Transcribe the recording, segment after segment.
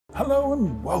Hello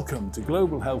and welcome to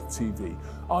Global Health TV,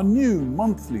 our new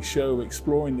monthly show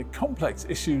exploring the complex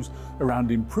issues around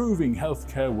improving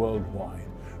healthcare worldwide,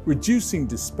 reducing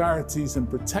disparities and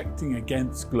protecting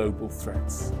against global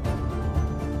threats.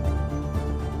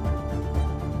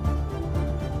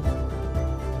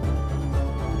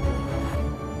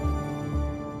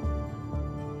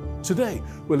 Today,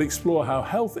 we'll explore how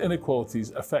health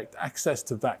inequalities affect access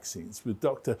to vaccines with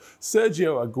Dr.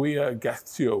 Sergio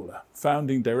Aguilar-Gaxiola,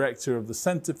 founding director of the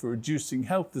Center for Reducing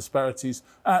Health Disparities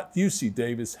at UC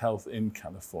Davis Health in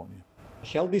California.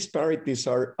 Health disparities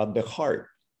are at the heart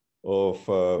of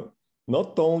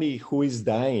not only who is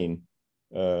dying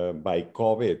by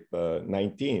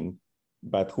COVID-19,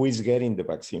 but who is getting the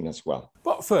vaccine as well.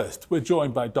 But first, we're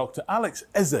joined by Dr. Alex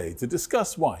Ezeh to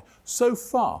discuss why, so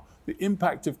far, the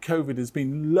impact of COVID has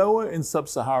been lower in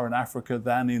Sub-Saharan Africa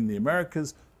than in the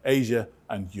Americas, Asia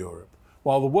and Europe.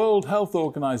 While the World Health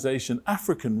Organization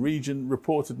African region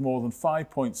reported more than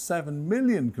 5.7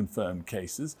 million confirmed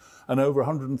cases and over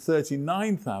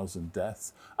 139,000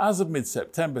 deaths, as of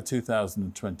mid-September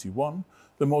 2021,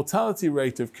 the mortality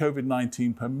rate of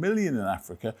COVID-19 per million in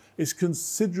Africa is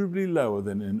considerably lower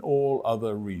than in all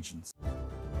other regions.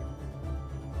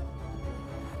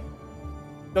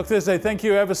 Dr. Ezeh, thank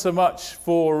you ever so much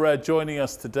for joining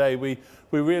us today. We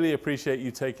really appreciate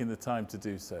you taking the time to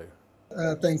do so.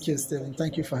 Thank you, Stephen.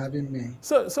 Thank you for having me.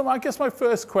 So I guess my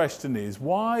first question is,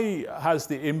 why has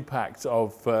the impact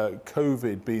of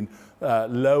COVID been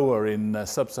lower in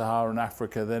Sub-Saharan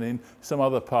Africa than in some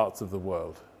other parts of the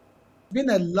world? There's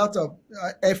been a lot of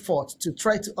effort to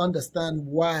try to understand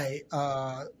why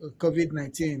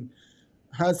COVID-19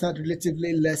 has had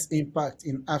relatively less impact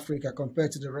in Africa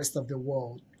compared to the rest of the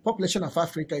world. Population of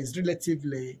Africa is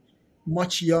relatively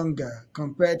much younger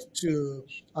compared to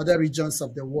other regions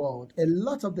of the world. A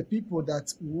lot of the people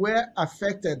that were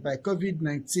affected by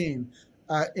COVID-19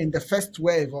 in the first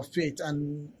wave of it,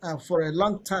 and for a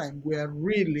long time, were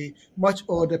really much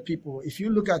older people. If you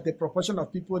look at the proportion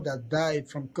of people that died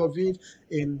from COVID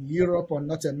in Europe or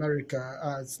North America,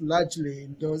 it's largely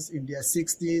those in their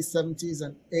 60s, 70s,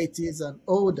 and 80s and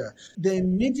older. The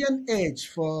median age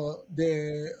for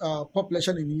the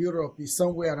population in Europe is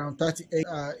somewhere around 38.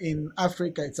 In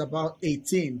Africa, it's about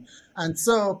 18. And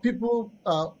so people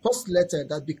postulated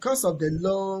that because of the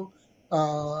low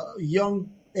young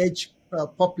age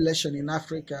population in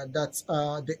Africa, that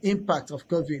the impact of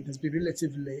COVID has been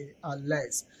relatively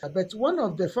less. But one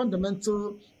of the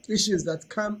fundamental issues that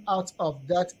come out of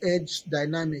that age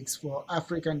dynamics for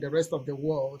Africa and the rest of the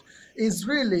world is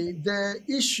really the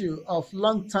issue of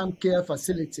long-term care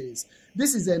facilities.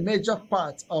 This is a major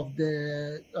part of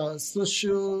the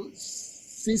social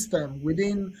system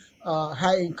within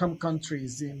high-income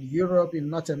countries in Europe, in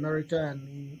North America, and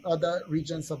in other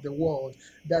regions of the world,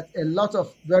 that a lot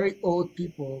of very old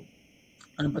people,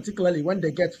 and particularly when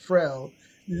they get frail,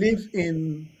 live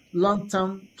in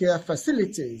long-term care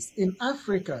facilities. In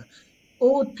Africa,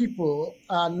 old people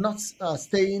are not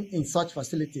staying in such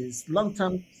facilities.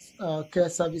 Long-term care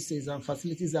services and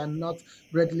facilities are not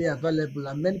readily available,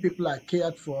 and many people are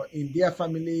cared for in their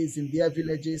families, in their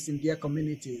villages, in their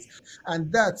communities.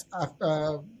 And that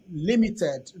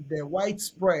limited the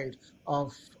widespread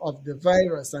of the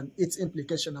virus and its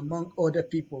implication among older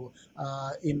people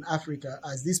in Africa,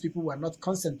 as these people were not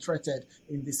concentrated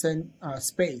in the same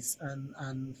space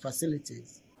and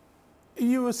facilities.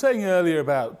 You were saying earlier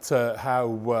about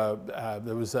how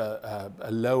there was a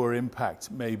lower impact,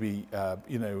 maybe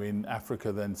in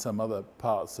Africa than some other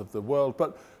parts of the world,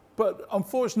 but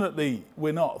unfortunately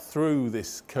we're not through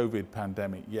this COVID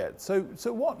pandemic yet. So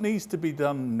what needs to be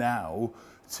done now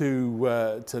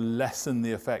to lessen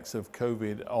the effects of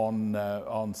COVID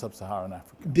on Sub-Saharan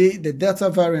Africa? The Delta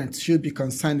variant should be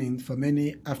concerning for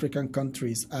many African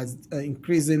countries, as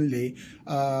increasingly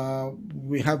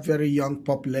we have very young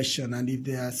population, and if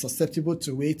they are susceptible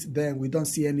to it, then we don't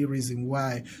see any reason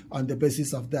why, on the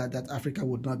basis of that Africa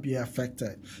would not be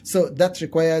affected. So that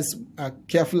requires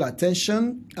careful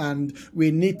attention, and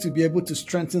we need to be able to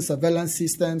strengthen surveillance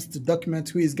systems to document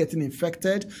who is getting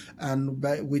infected and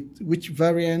with which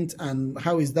variant, and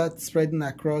how is that spreading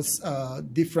across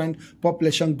different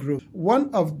population groups. One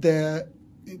of the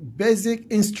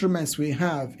basic instruments we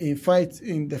have in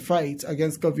the fight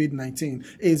against COVID-19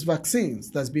 is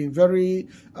vaccines. That's been very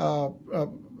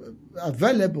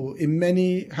available in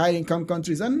many high-income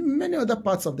countries and many other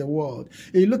parts of the world.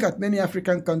 If you look at many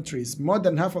African countries, more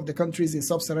than half of the countries in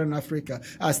Sub-Saharan Africa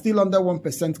are still under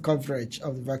 1% coverage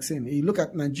of the vaccine. If you look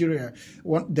at Nigeria,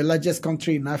 the largest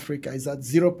country in Africa, is at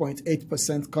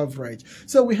 0.8% coverage.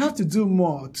 So we have to do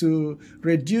more to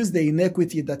reduce the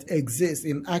inequity that exists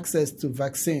in access to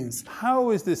vaccines.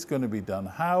 How is this going to be done?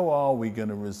 How are we going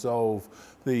to resolve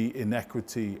the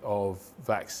inequity of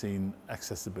vaccine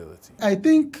accessibility? I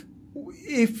think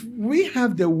if we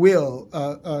have the will,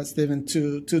 Stephen,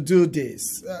 to do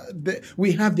this,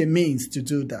 we have the means to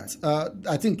do that.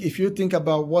 I think if you think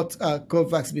about what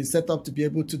COVAX has been set up to be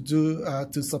able to do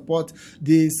to support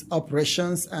these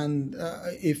operations, and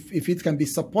if it can be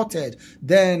supported,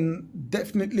 then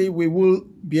definitely we will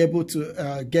be able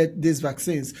to get these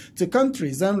vaccines to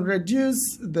countries and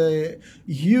reduce the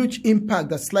huge impact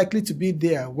that's likely to be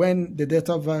there when the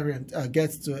Delta variant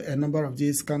gets to a number of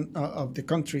these of the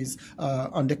countries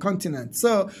on the continent.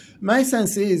 So my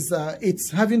sense is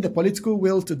it's having the political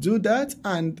will to do that,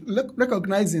 and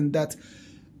recognizing that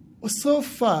so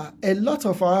far a lot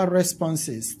of our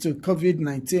responses to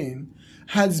COVID-19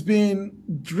 has been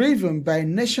driven by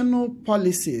national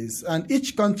policies and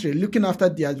each country looking after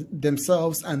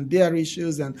themselves and their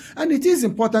issues. And it is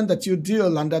important that you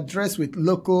deal and address with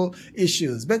local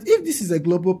issues. But if this is a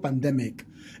global pandemic,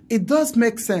 it does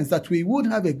make sense that we would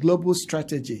have a global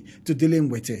strategy to dealing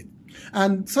with it.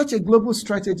 And such a global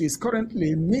strategy is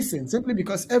currently missing simply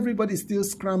because everybody is still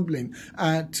scrambling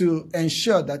to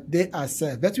ensure that they are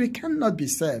safe. But we cannot be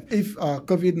safe if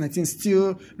COVID-19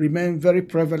 still remains very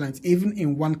prevalent, even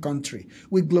in one country.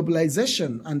 With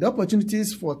globalization and the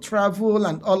opportunities for travel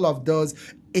and all of those,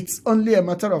 it's only a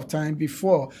matter of time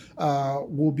before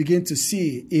we'll begin to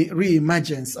see a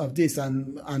re-emergence of this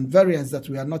and variants that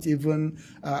we are not even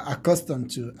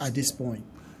accustomed to at this point.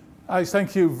 Alex,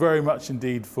 thank you very much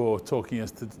indeed for talking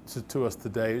to us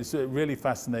today. It's really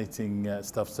fascinating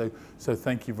stuff, so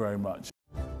thank you very much.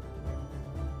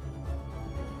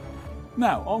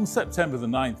 Now, on September the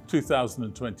 9th,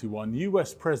 2021,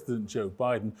 US President Joe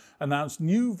Biden announced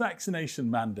new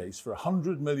vaccination mandates for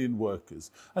 100 million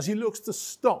workers as he looks to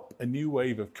stop a new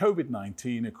wave of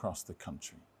COVID-19 across the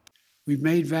country. We've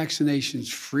made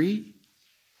vaccinations free,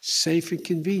 safe, and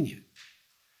convenient.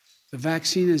 The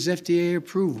vaccine has FDA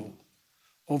approval.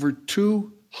 Over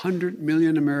 200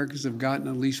 million Americans have gotten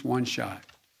at least one shot.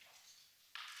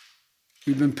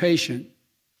 We've been patient,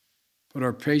 but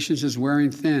our patience is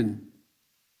wearing thin,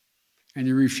 and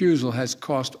your refusal has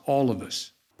cost all of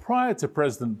us. Prior to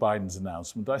President Biden's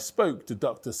announcement, I spoke to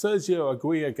Dr. Sergio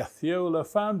Aguilar-Gaxiola,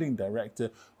 founding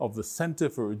director of the Center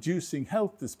for Reducing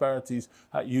Health Disparities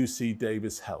at UC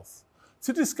Davis Health,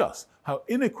 to discuss how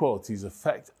inequalities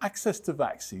affect access to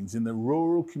vaccines in the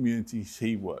rural communities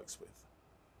he works with.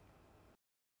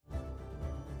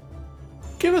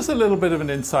 Give us a little bit of an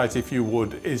insight, if you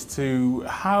would, as to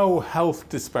how health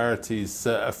disparities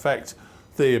affect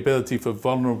the ability for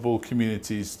vulnerable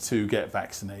communities to get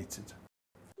vaccinated.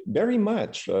 Very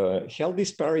much. Health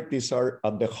disparities are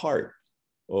at the heart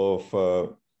of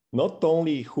not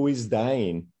only who is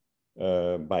dying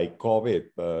by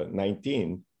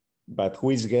COVID-19, but who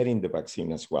is getting the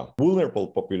vaccine as well. Vulnerable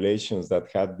populations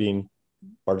that have been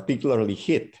particularly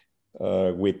hit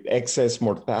with excess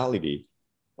mortality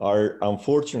are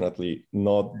unfortunately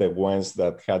not the ones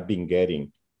that have been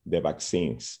getting the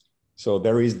vaccines. So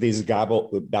there is this double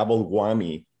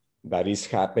whammy that is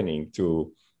happening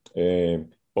to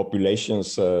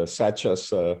populations such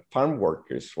as farm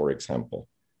workers, for example,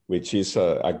 which is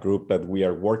a group that we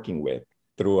are working with.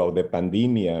 Throughout the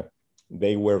pandemic,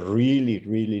 they were really,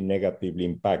 really negatively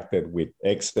impacted with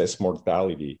excess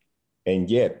mortality. And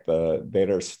yet they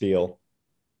are still,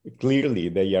 clearly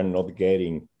they are not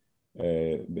getting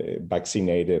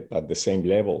vaccinated at the same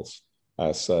levels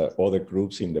as other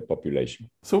groups in the population.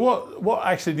 So what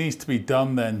actually needs to be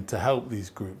done then to help these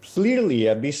groups? Clearly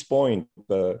at this point,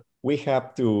 we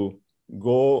have to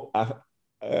go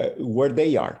where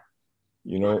they are.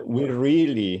 You know, we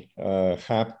really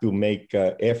have to make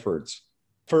efforts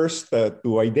first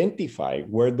to identify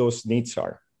where those needs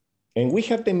are. And we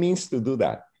have the means to do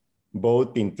that,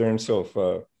 both in terms of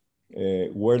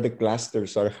where the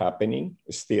clusters are happening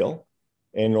still,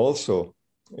 and also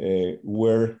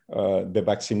where the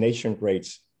vaccination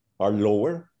rates are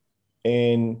lower,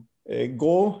 and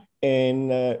go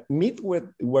and meet with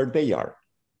where they are.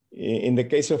 In the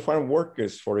case of farm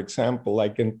workers, for example, I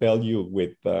can tell you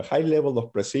with a high level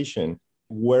of precision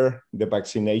where the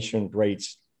vaccination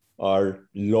rates are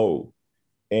low.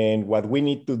 And what we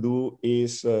need to do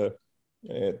is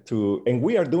and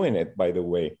we are doing it, by the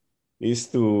way, is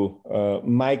to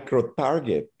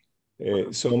micro-target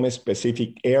some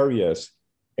specific areas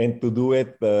and to do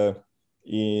it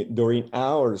during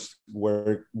hours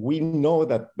where we know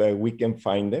that we can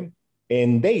find them,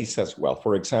 and days as well.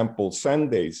 For example,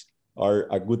 Sundays are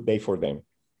a good day for them.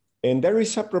 And there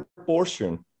is a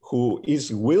proportion who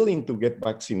is willing to get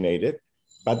vaccinated,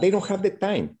 but they don't have the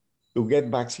time to get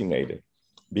vaccinated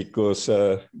because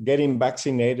getting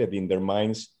vaccinated in their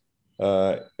minds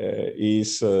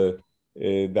is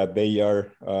that they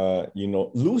are,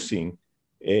 losing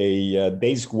a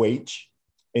day's wage.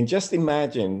 And just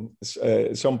imagine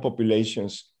some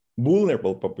populations,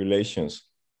 vulnerable populations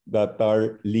that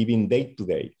are living day to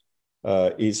day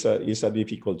is a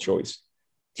difficult choice.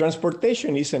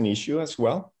 Transportation is an issue as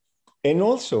well. And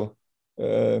also,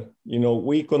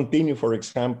 we continue, for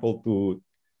example, to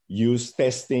use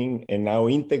testing and now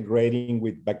integrating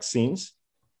with vaccines.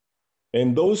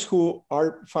 And those who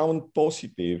are found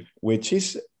positive, which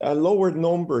is a lower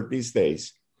number these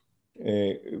days,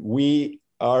 we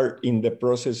are in the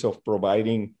process of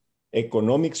providing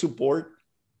economic support,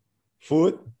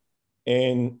 food,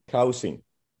 and housing.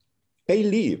 They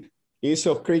live is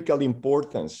of critical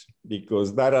importance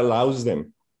because that allows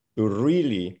them to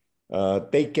really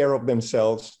take care of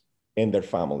themselves and their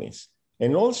families.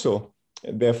 And also,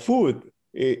 the food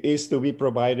is to be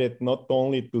provided not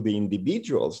only to the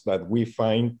individuals that we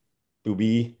find to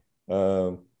be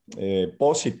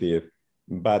positive,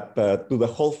 but to the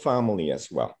whole family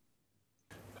as well.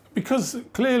 Because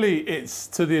clearly it's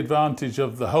to the advantage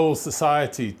of the whole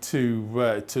society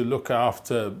to look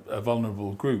after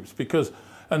vulnerable groups, because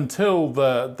until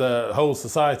the whole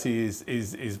society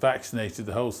is vaccinated,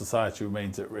 the whole society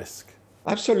remains at risk.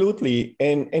 Absolutely,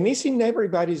 and it's in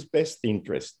everybody's best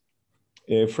interest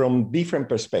from different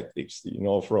perspectives.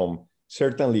 From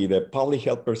certainly the public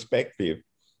health perspective,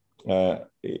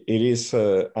 it is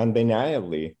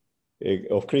undeniably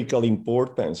of critical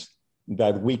importance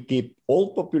that we keep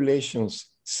all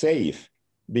populations safe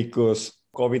because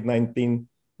COVID-19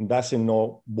 doesn't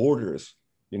know borders.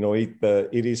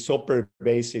 It is so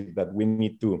pervasive that we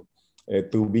need to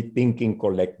be thinking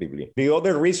collectively. The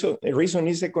other reason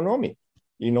is economic.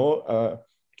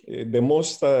 The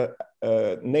most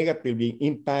negatively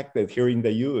impacted here in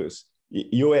the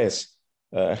US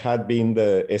had been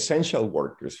the essential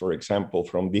workers, for example,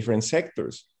 from different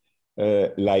sectors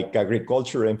like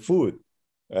agriculture and food,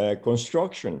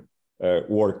 construction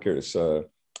workers,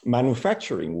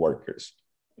 manufacturing workers.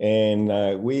 And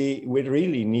we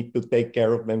really need to take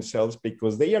care of themselves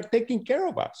because they are taking care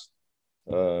of us.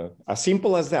 As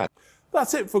simple as that.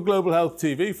 That's it for Global Health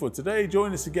TV for today.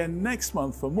 Join us again next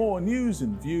month for more news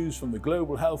and views from the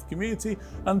global health community.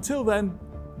 Until then,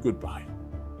 goodbye.